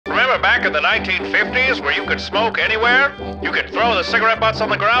Remember back in the 1950s where you could smoke anywhere? You could throw the cigarette butts on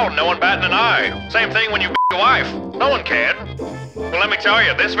the ground, no one batting an eye. Same thing when you your wife. No one can. Well, let me tell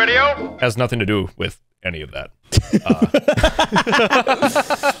you, this video has nothing to do with any of that.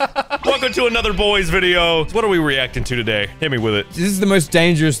 Welcome to another boys video. What are we reacting to today? Hit me with it. This is the most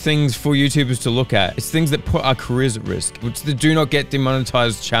dangerous things for YouTubers to look at. It's things that put our careers at risk. It's the do not get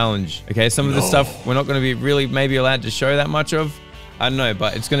demonetized challenge. Okay, some of the stuff we're not going to be really maybe allowed to show that much of. I don't know,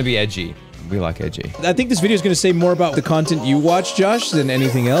 but it's going to be edgy. We like edgy. I think this video is going to say more about the content you watch, Josh, than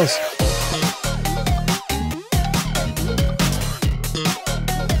anything else.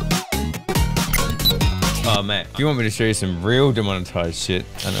 Oh man, if you want me to show you some real demonetized shit,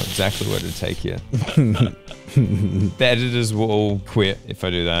 I know exactly where to take you. The editors will all quit if I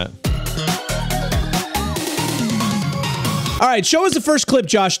do that. All right, show us the first clip,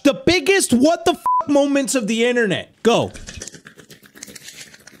 Josh. The biggest what the f moments of the internet. Go.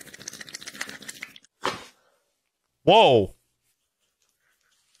 Whoa.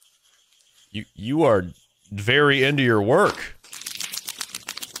 You are very into your work.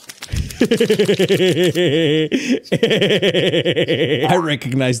 I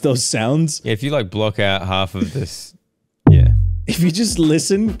recognize those sounds. Yeah, if you like block out half of this, yeah. If you just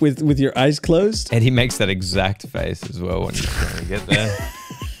listen with your eyes closed. And he makes that exact face as well when he's trying to get there.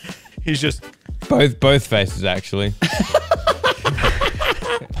 He's just both faces actually.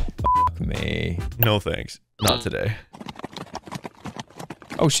 Fuck me. no thanks. Not today.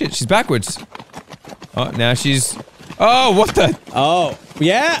 Oh shit, she's backwards. Oh, now she's. Oh, what the? Oh,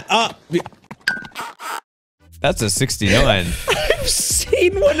 yeah. That's a 69. I've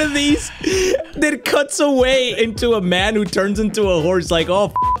seen one of these that cuts away into a man who turns into a horse like, oh,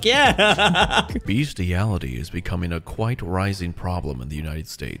 f yeah. Bestiality is becoming a quite rising problem in the United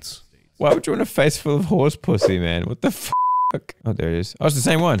States. Why would you want a face full of horse pussy, man? What the fuck? Oh, there it is. Oh, it's the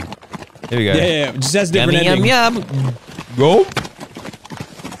same one. Here we go. Yeah, just has different yum, ending. yum, yum. Go.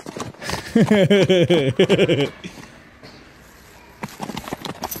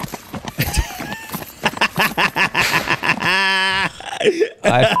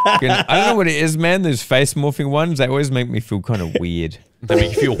 I don't know what it is, man. Those face morphing ones, they always make me feel kind of weird. They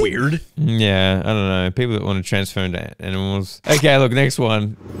make you feel weird? Yeah, I don't know. People that want to transfer into animals. Okay, look, next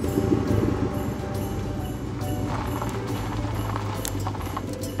one.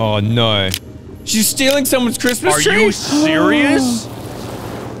 Oh no. She's stealing someone's Christmas tree? Are you serious?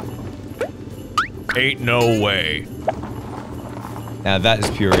 Ain't no way. Now that is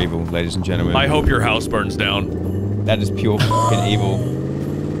pure evil, ladies and gentlemen. I hope your house burns down. That is pure fucking evil.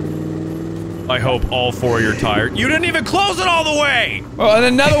 I hope all four of your tires. You didn't even close it all the way! Oh, and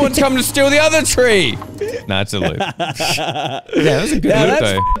another one's coming to steal the other tree! Nah, it's a loop. Yeah, that was a good loop, that's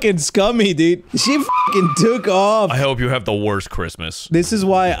though. fucking scummy, dude. She fucking took off. I hope you have the worst Christmas. This is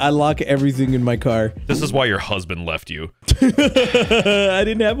why I lock everything in my car. This is why your husband left you. I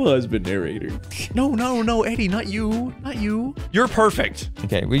didn't have a husband, narrator. No, Eddie, not you. Not you. You're perfect.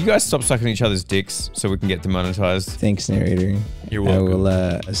 Okay, will you guys stop sucking each other's dicks so we can get demonetized? Thanks, narrator. You're welcome.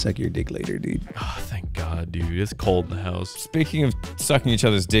 I will suck your dick later, dude. Oh, thank God, dude. It's cold in the house. Speaking of sucking each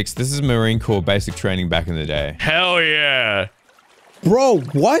other's dicks, this is Marine Corps basic training back in the day. Hell yeah. Bro,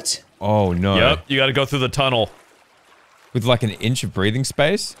 what? Oh no. Yep, you gotta go through the tunnel. With like an inch of breathing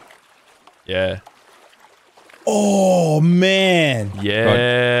space? Yeah. Oh, man.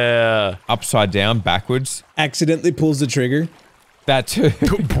 Yeah. Upside down, backwards. Accidentally pulls the trigger. That too.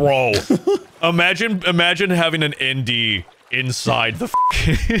 Bro. Imagine having an ND inside the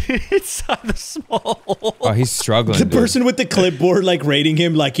inside the small. Oh, he's struggling. The dude. person with the clipboard, like, rating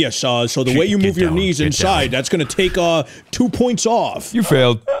him, like, yes, so the way you move your knees inside, that's gonna take, 2 points off. You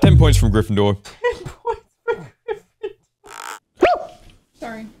failed. 10 points from Gryffindor.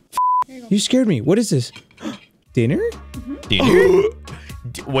 Sorry. You scared me. What is this? Dinner? Dinner?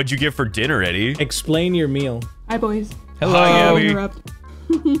 What'd you get for dinner, Eddie? Explain your meal. Hi, boys. Hello. Hi, I'll Abby. interrupt.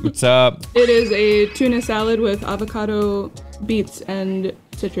 What's up? It is a tuna salad with avocado, beets, and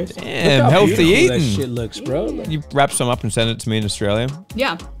citrus. Damn, healthy Beautiful that eating. shit looks, bro. You wrap some up and send it to me in Australia?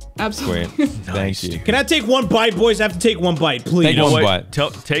 Yeah, absolutely. Sweet. Thank you. Can I take one bite, boys? I have to take one bite, please. Take You know one what?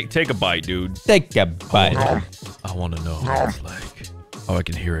 bite. Take a bite, dude. Take a bite. I want to know what it's like. Oh, I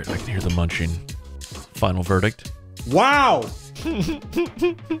can hear it. I can hear the munching. Final verdict. Wow.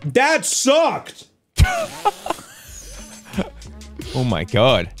 That sucked. Oh my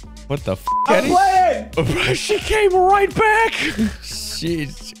god. What the f? I'm playing. She came right back.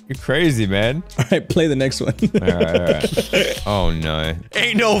 Shit. You're crazy, man. All right, play the next one. Alright. Oh no.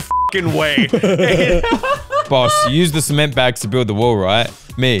 Ain't no fucking way. Boss, you used the cement bags to build the wall, right?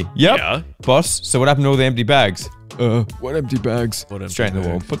 Me. Yep. Yeah. Boss, so what happened to all the empty bags? What empty bags? Straight in the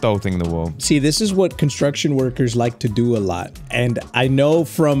wall. Put the whole thing in the wall. See, this is what construction workers like to do a lot. And I know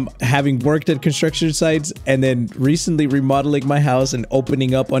from having worked at construction sites and then recently remodeling my house and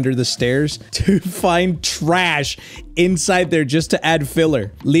opening up under the stairs to find trash inside there just to add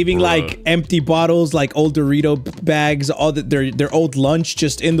filler, leaving like empty bottles, like old Dorito bags, all their old lunch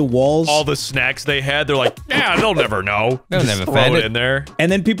just in the walls. All the snacks they had, they're like, yeah, they'll never know. They'll Just never throw find it it in there.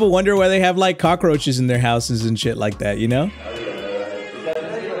 And then people wonder why they have like cockroaches in their houses and shit like that, you know?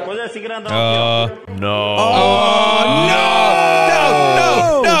 No. No!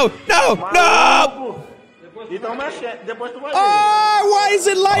 Oh, why is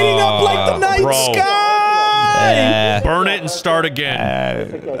it lighting up like the night bro. sky? Burn it and start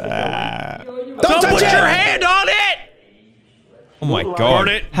again. Don't touch put it! your hand on it! Oh my god. Burn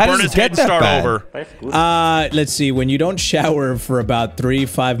it, How burn does its it head get and that start bad? over. Let's see. When you don't shower for about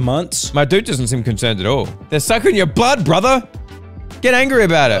 3-5 months. My dude doesn't seem concerned at all. They're sucking your blood, brother. Get angry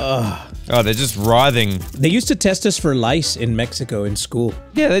about it. Oh, they're just writhing. They used to test us for lice in Mexico in school.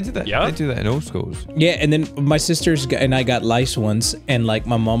 Yeah, they do that. Yeah? They do that in all schools. Yeah, and then my sisters and I got lice once, and like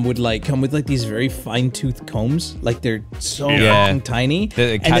my mom would like come with like these very fine-toothed combs, like they're so Yeah. fucking tiny. That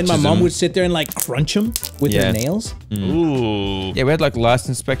it And then my catches mom them. would sit there and like crunch them with Yeah. her nails. Ooh. Yeah, we had like lice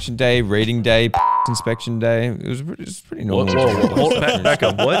inspection day, reading day, inspection day. It was pretty Whoa, normal. whoa, whoa. Hold back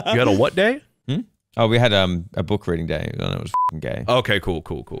up. What? You had a what day? Oh, we had a book reading day. I know it was fucking gay. Okay, cool.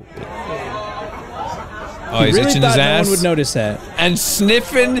 Oh, he's Really itching his thought no ass one would notice that. and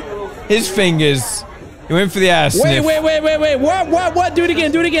sniffing his fingers. He went for the ass Wait, sniff. wait. What? Do it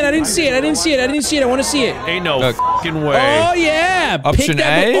again. I didn't see it. I want to see it. Ain't no Look. fucking way. Oh, yeah. Option Pick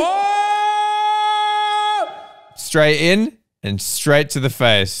that A? Oh! Straight in and straight to the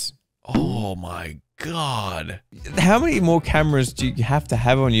face. Oh my god. How many more cameras do you have to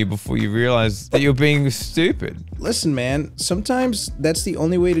have on you before you realize that you're being stupid? Listen, man, sometimes that's the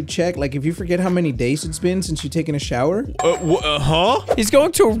only way to check. Like, if you forget how many days it's been since you've taken a shower. Huh? He's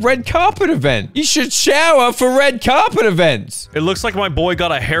going to a red carpet event. You should shower for red carpet events. It looks like my boy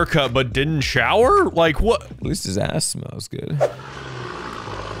got a haircut but didn't shower? Like what? At least his ass smells good.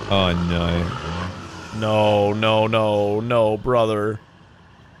 Oh, no. No, brother.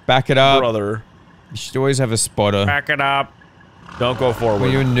 Back it up. Brother. You should always have a spotter. Back it up. Don't go forward.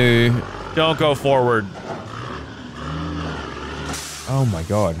 When you're new. Don't go forward. Oh, my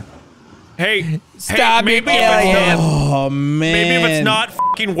God. Hey, Stop hey, it, alien. Oh, man. Maybe if it's not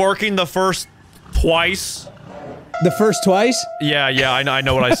fucking working the first twice. The first twice? Yeah, I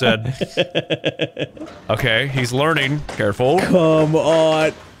know what I said. Okay, he's learning. Careful. Come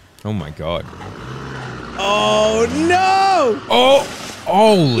on. Oh, my God. Oh, no! Oh,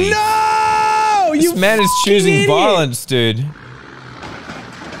 holy. No! This man is choosing idiot. violence, dude.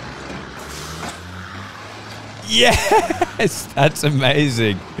 Yes, that's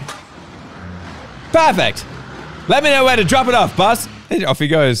amazing. Perfect. Let me know where to drop it off, boss. And off he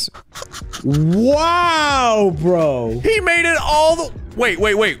goes. Wow, bro. He made it all the- Wait.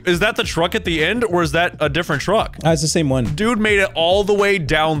 Is that the truck at the end, or is that a different truck? It's the same one. Dude made it all the way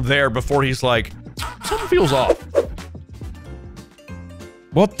down there before he's like, something feels off.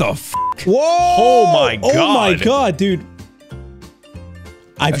 What the f? Whoa! Oh my Oh my God. god, dude.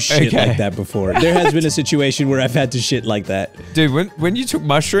 I've shit okay. like that before. There has been a situation where I've had to shit like that. Dude, when you took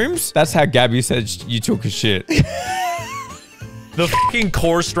mushrooms, that's how Gabby said you took a shit. The fucking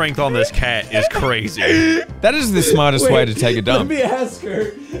core strength on this cat is crazy. That is the smartest way to take a dump. Let me ask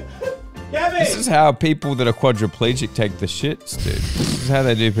her. Gabby! This is how people that are quadriplegic take the shits, dude. This is how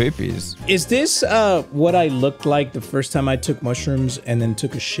they do poopies. Is this what I looked like the first time I took mushrooms and then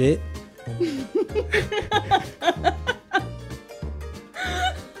took a shit?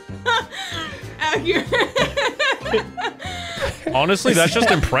 Accurate. Honestly, that's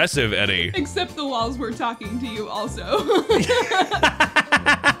just impressive, Eddie. Except the walls were talking to you also.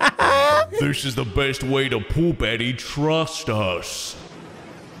 This is the best way to poop, Eddie. Trust us.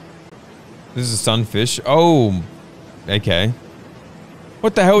 This is a sunfish. Oh, okay.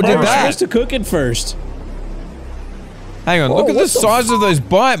 What the hell did We're that? supposed to cook it first. Hang on, look at what the the size of those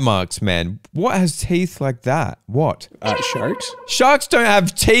bite marks, man. What has teeth like that? What? Sharks? Sharks don't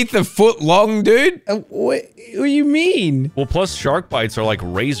have teeth a foot long, dude. What do you mean? Well, plus shark bites are like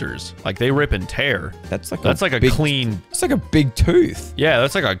razors. Like they rip and tear. That's like a big, clean. It's like a big tooth. Yeah,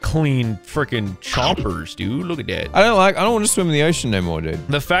 that's like a clean freaking chompers, dude. Look at that. I don't want to swim in the ocean no more, dude.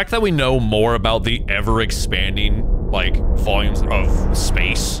 The fact that we know more about the ever-expanding like volumes of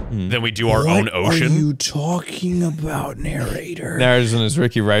space than we do our own ocean. What are you talking about, narrator? Narrator's on his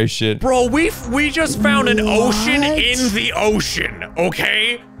Ricky Ray shit. Bro, we just found an ocean in the ocean,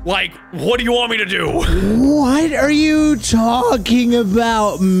 okay? Like, what do you want me to do? What are you talking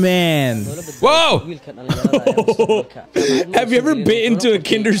about, man? Whoa! Have you ever been to a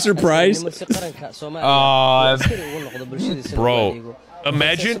Kinder Surprise? Bro.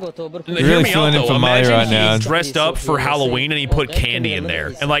 Imagine, Really hear me feeling out him though. familiar Imagine right now. he's dressed up for Halloween and he put candy in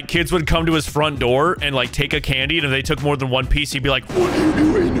there. And like kids would come to his front door and like take a candy, and if they took more than one piece, he'd be like, what are you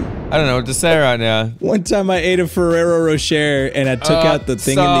doing? I don't know what to say right now. One time I ate a Ferrero Rocher and I took out the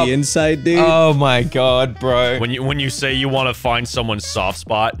thing in the inside, dude. Oh my god, bro. When you say you want to find someone's soft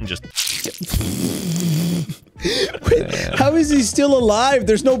spot and just How is he still alive?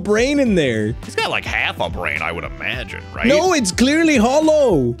 There's no brain in there. he's got like half a brain, I would imagine, right? No, it's clearly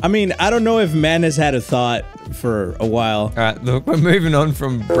hollow. I mean, I don't know if man has had a thought for a while. All right, look, we're moving on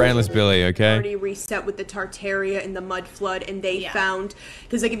from Brainless Billy, okay? Already reset with the Tartaria and the mud flood, and they found,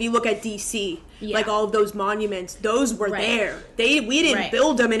 because like if you look at DC, like all of those monuments, those were there. We didn't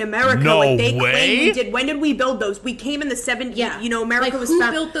build them in America. No like they way. claim we did. When did we build those? We came in the 70s. Yeah. You know, America like, was who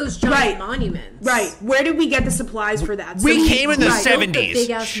built those giant monuments? Right. Where did we get the supplies for that? We came in the Right. 70s. Big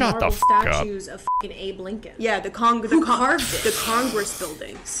ass Shut the marble fuck up. statues of fucking Abe Lincoln. Yeah, the carved it? the Congress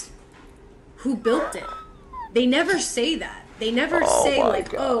buildings. Who built it? They never say that. They never say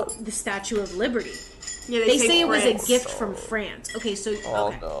like, oh, the Statue of Liberty. Yeah, They say it was a France. gift from France. Okay, so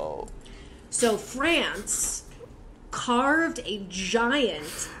okay. So France carved a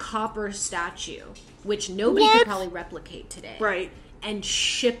giant copper statue, which nobody could probably replicate today. Right. And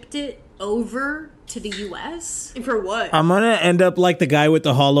shipped it over to the US. And for what? I'm gonna end up like the guy with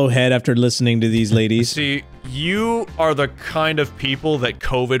the hollow head after listening to these ladies. See, you are the kind of people that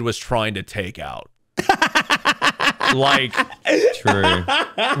COVID was trying to take out. Like, True.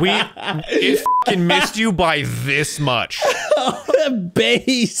 it fucking missed you by this much.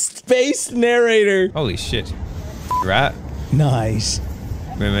 Based narrator. Holy shit. Rat. Nice.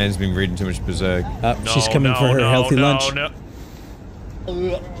 My man's been reading too much Berserk. She's coming for her healthy lunch. No.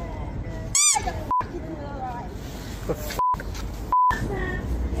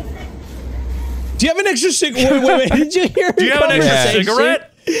 Do you have an extra cigarette? Wait, did you hear? Do you have an extra conversation?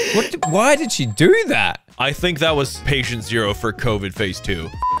 cigarette? Why did she do that? I think that was patient zero for COVID phase 2.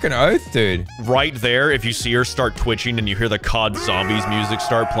 Fucking oath, dude. Right there, if you see her start twitching and you hear the COD Zombies music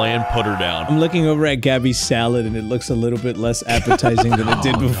start playing, put her down. I'm looking over at Gabby's salad and it looks a little bit less appetizing than it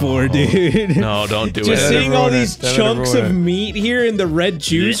did before, dude. No, don't do Just it. seeing all these Don't chunks ruin of it. meat here and the red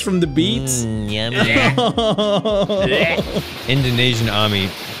juice from the beets. Indonesian army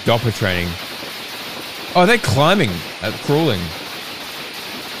Doppler training. Oh, they're climbing, crawling.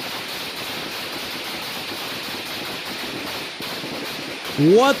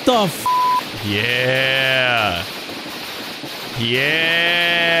 What the f? Yeah.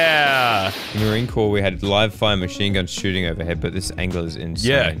 Yeah. In the Marine Corps, we had live fire machine guns shooting overhead, but this angle is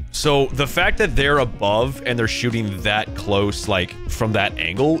insane. Yeah. So the fact that they're above and they're shooting that close, like from that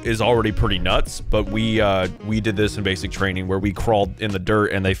angle, is already pretty nuts. But we did this in basic training where we crawled in the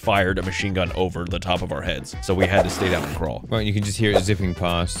dirt and they fired a machine gun over the top of our heads. So we had to stay down and crawl. Well, you can just hear it zipping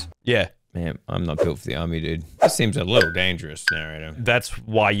past. Yeah. Man, I'm not built for the army, dude. This seems a little dangerous, narrator. That's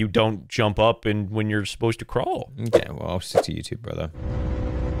why you don't jump up and when you're supposed to crawl. Okay, well, I'll stick to YouTube, brother.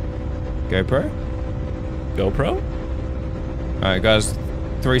 GoPro? GoPro? All right, guys.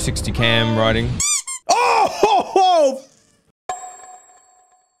 360 cam riding. Oh!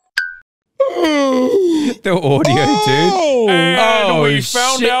 The audio, dude. And we shit.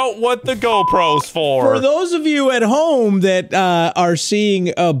 found out what the GoPro's for. For those of you at home that are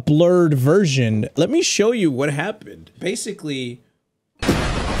seeing a blurred version, let me show you what happened. Basically,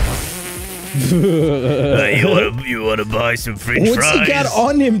 you wanna buy some French what's he got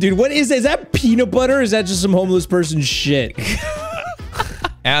on him, dude? What is that? Is that peanut butter or is that just some homeless person's shit?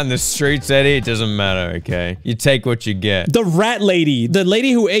 Out in the streets, Eddie, it doesn't matter, okay? You take what you get. The rat lady. The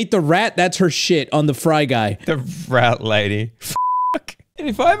lady who ate the rat, that's her shit on the Fry Guy. The rat lady. Fuck. And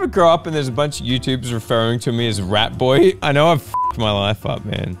if I ever grow up and there's a bunch of YouTubers referring to me as Rat Boy, I know I've fucked my life up,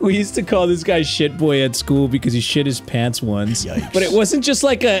 man. We used to call this guy Shit Boy at school because he shit his pants once. Yikes. But it wasn't just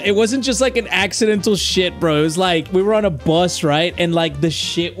like an accidental shit, bro. It was like we were on a bus, right? And like the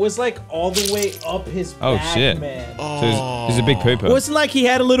shit was like all the way up his back, shit. man. So he's a big pooper. It wasn't like he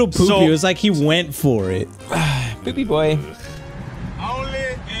had a little poopy. So- It was like he went for it. Poopy boy. Only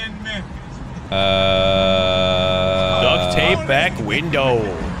in Memphis. Duct tape back window.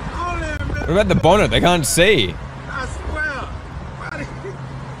 Only in Memphis. What about the bonnet? They can't see. I swear.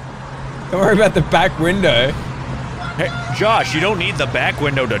 Don't worry about the back window. Why Hey, Josh, you don't need the back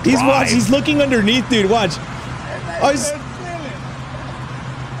window to drive. He's looking underneath, dude. Watch.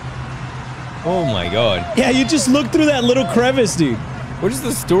 Oh my god. Yeah, you just look through that little crevice, dude. What is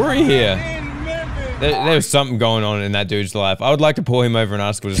the story here? There's something going on in that dude's life. I would like to pull him over and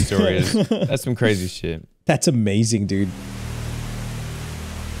ask what his story is. That's some crazy shit. That's amazing, dude.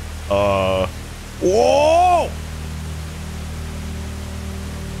 Whoa!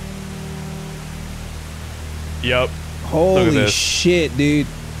 Yep. Holy shit, dude.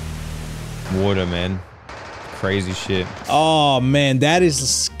 Water, man. Crazy shit. Oh, man, that is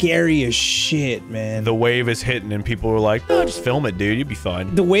scary as shit, man. The wave is hitting and people were like, oh, just film it, dude. You'd be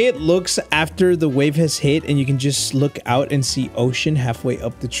fine. The way it looks after the wave has hit and you can just look out and see ocean halfway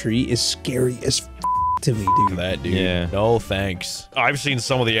up the tree is scary as to me, dude. That, dude. Yeah. No, thanks. I've seen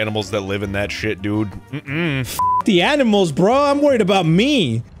some of the animals that live in that shit, dude. The animals, bro. I'm worried about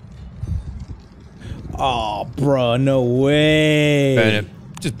me. Oh, bro, no way. Burn it.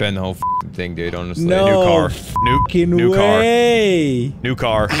 Just burn the whole thing, dude, honestly. No New car. New way. car. New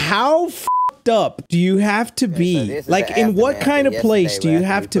car. How f***ed up do you have to be? Like, in what kind of place do you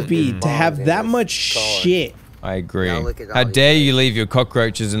have to be to have that much shit? I agree. How dare you leave your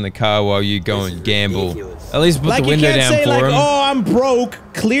cockroaches in the car while you go and gamble? At least put the window down for them. Oh, I'm broke.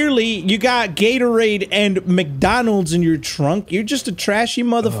 Clearly, you got Gatorade and McDonald's in your trunk. You're just a trashy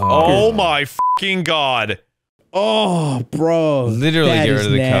motherfucker. Oh my fucking god. Oh, bro. Literally that get rid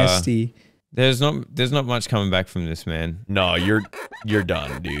of the nasty. car. There's not much coming back from this, man. No, you're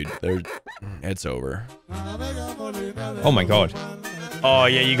done, dude. It's over. Oh my god. Oh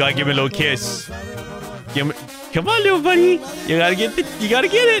yeah, you gotta give me a little kiss. Come on, little buddy. You gotta get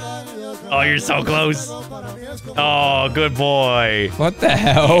it. Oh, you're so close. Oh, good boy. What the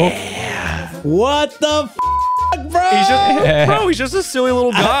hell? What the f, bro? He's just a silly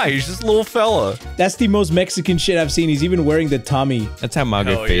little guy. He's just a little fella. That's the most Mexican shit I've seen. He's even wearing the Tommy. That's how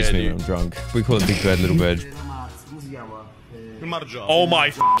Margot feeds me when I'm drunk. We call it Big Bird, Little Bird. Oh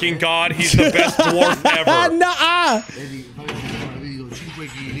my fucking god, he's the best dwarf ever. Nuh-uh.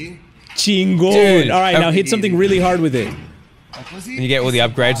 Chingon. Dude, all right, now hit something really hard with it. And you get all the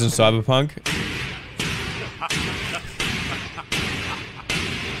upgrades in Cyberpunk.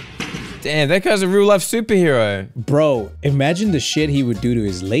 Damn, that guy's a real life superhero. Bro, imagine the shit he would do to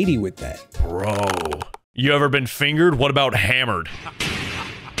his lady with that. Bro. You ever been fingered? What about hammered?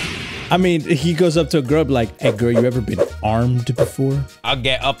 I mean, he goes up to a girl like, hey girl, you ever been armed before? I'll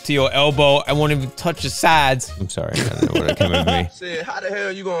get up to your elbow. I won't even touch your sides. I'm sorry, I don't know what came over me. Said, how the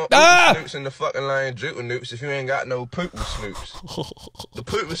hell you gonna snoops in the fucking line drinking noops if you ain't got no pooping snoops? The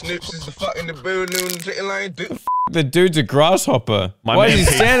pooping snoops is the fucking the building drinking line doop. The dude's a grasshopper. Why is he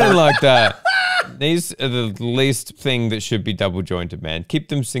standing like that? These are the least thing that should be double jointed, man. Keep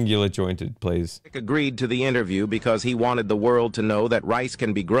them singular jointed, please. Agreed to the interview because he wanted the world to know that rice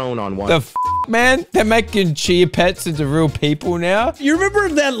can be grown on one. The f, man? They're making chia pets into real people now? You remember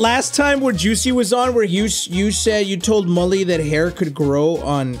that last time where Juicy was on where you said you told Mully that hair could grow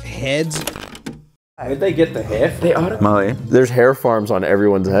on heads? Where'd they get the hair? Mully, there's hair farms on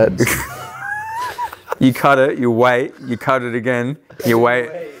everyone's heads. You cut it, you wait, you cut it again, you wait.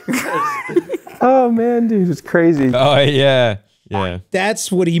 Oh man, dude, it's crazy. Oh yeah, yeah.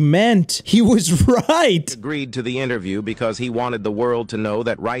 That's what he meant. He was right. Agreed to the interview because he wanted the world to know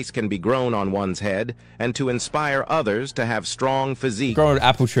that rice can be grown on one's head and to inspire others to have strong physique. Grow an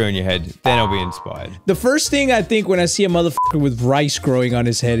apple tree on your head, then I'll be inspired. The first thing I think when I see a motherfucker with rice growing on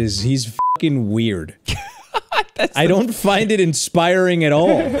his head is he's fucking weird. I don't find it inspiring at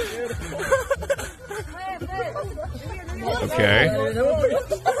all. Okay.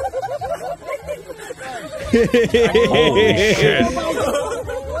 Holy shit.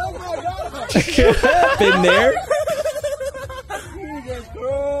 Been there?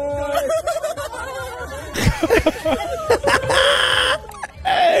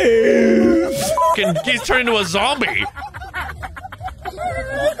 He's turned into a zombie.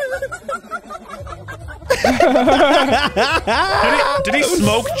 Did he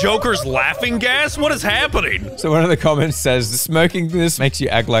smoke Joker's laughing gas? What is happening? So one of the comments says, smoking this makes you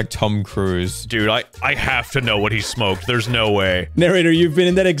act like Tom Cruise. Dude, I have to know what he smoked. There's no way. Narrator, you've been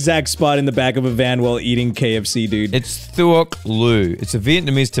in that exact spot in the back of a van while eating KFC, dude. It's Thuoc Lu. It's a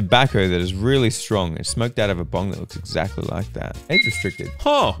Vietnamese tobacco that is really strong. It's smoked out of a bong that looks exactly like that. Age restricted.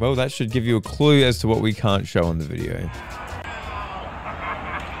 Huh. Well, that should give you a clue as to what we can't show on the video.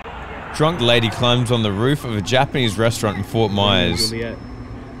 Drunk lady climbs on the roof of a Japanese restaurant in Fort Myers.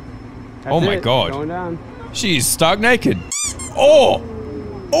 Oh my god. She is stark naked. Oh!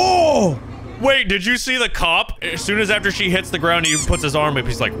 Oh! Wait, did you see the cop? As soon as after she hits the ground, he puts his arm up.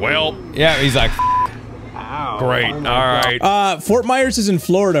 He's like, well. Yeah, he's like, Ow. Great. All right. Fort Myers is in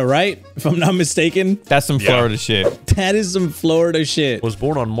Florida, right? If I'm not mistaken. That's some Florida shit. That is some Florida shit. Was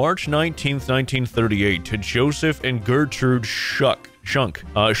born on March 19th, 1938 to Joseph and Gertrude Shunk.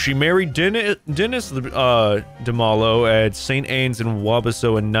 She married Dennis DeMallo at St. Anne's in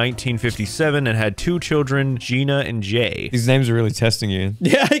Wabasso in 1957 and had 2 children, Gina and Jay. These names are really testing you.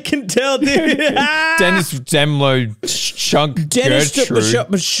 Yeah, I can tell, dude. Dennis Demlo Shunk Dennis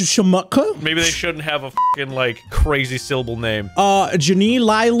Gertrude. Maybe they shouldn't have a fucking, like, crazy syllable name. Janine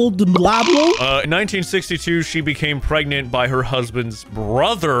Lilo DeMallo? In 1962, she became pregnant by her husband's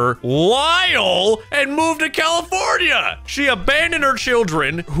brother, Lyle, and moved to California. She abandoned her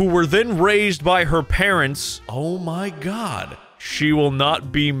children, who were then raised by her parents. Oh my god. She will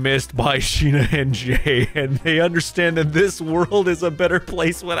not be missed by Sheena and Jay, and they understand that this world is a better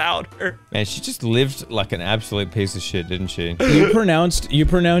place without her. Man, she just lived like an absolute piece of shit, didn't she? You pronounced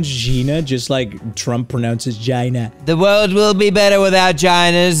Gina just like Trump pronounces Gina. The world will be better without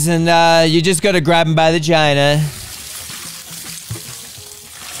Ginas, and you just gotta grab them by the Gina.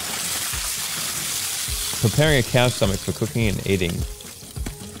 Preparing a cow stomach for cooking and eating.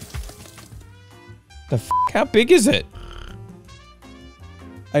 The f***? How big is it?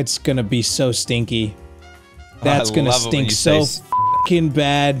 It's gonna be so stinky. That's gonna stink so fucking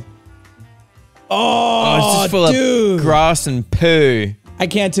bad. Oh, it's just full of grass and poo. I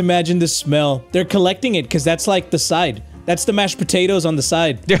can't imagine the smell. They're collecting it because that's like the side. That's the mashed potatoes on the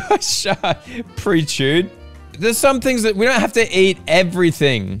side. Pre-chewed. There's some things that we don't have to eat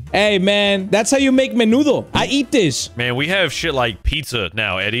everything. Hey, man, that's how you make menudo. I eat this. Man, we have shit like pizza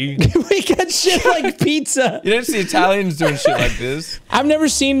now, Eddie. We got shit like pizza. You don't see Italians doing shit like this. I've never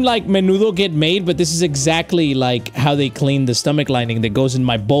seen like menudo get made, but this is exactly like how they clean the stomach lining that goes in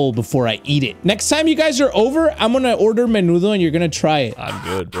my bowl before I eat it. Next time you guys are over, I'm gonna order menudo and you're gonna try it. I'm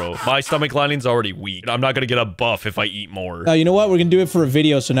good, bro. My stomach lining's already weak. I'm not gonna get a buff if I eat more. You know what? We're gonna do it for a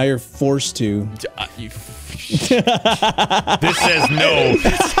video, so now you're forced to. This says no.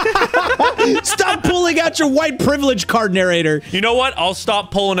 Stop pulling out your white privilege card, narrator. You know what? I'll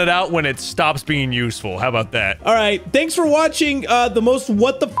stop pulling it out when it stops being useful. How about that? All right. Thanks for watching the most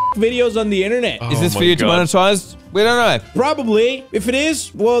what the f videos on the internet. Is this video demonetized? We don't know. Probably. If it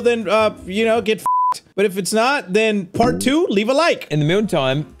is, well then, you know, get f***ed. But if it's not, then part 2, leave a like. In the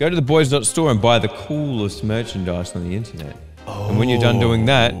meantime, go to the boys.store and buy the coolest merchandise on the internet. And when you're done doing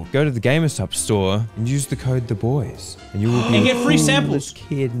that, go to the GamerStop store and use the code THEBOYS. And you will be and get free samples.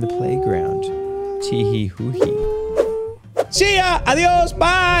 Kid in the playground. Tee-hee-hoo-hee. See ya! Adios!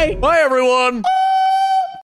 Bye! Bye, everyone!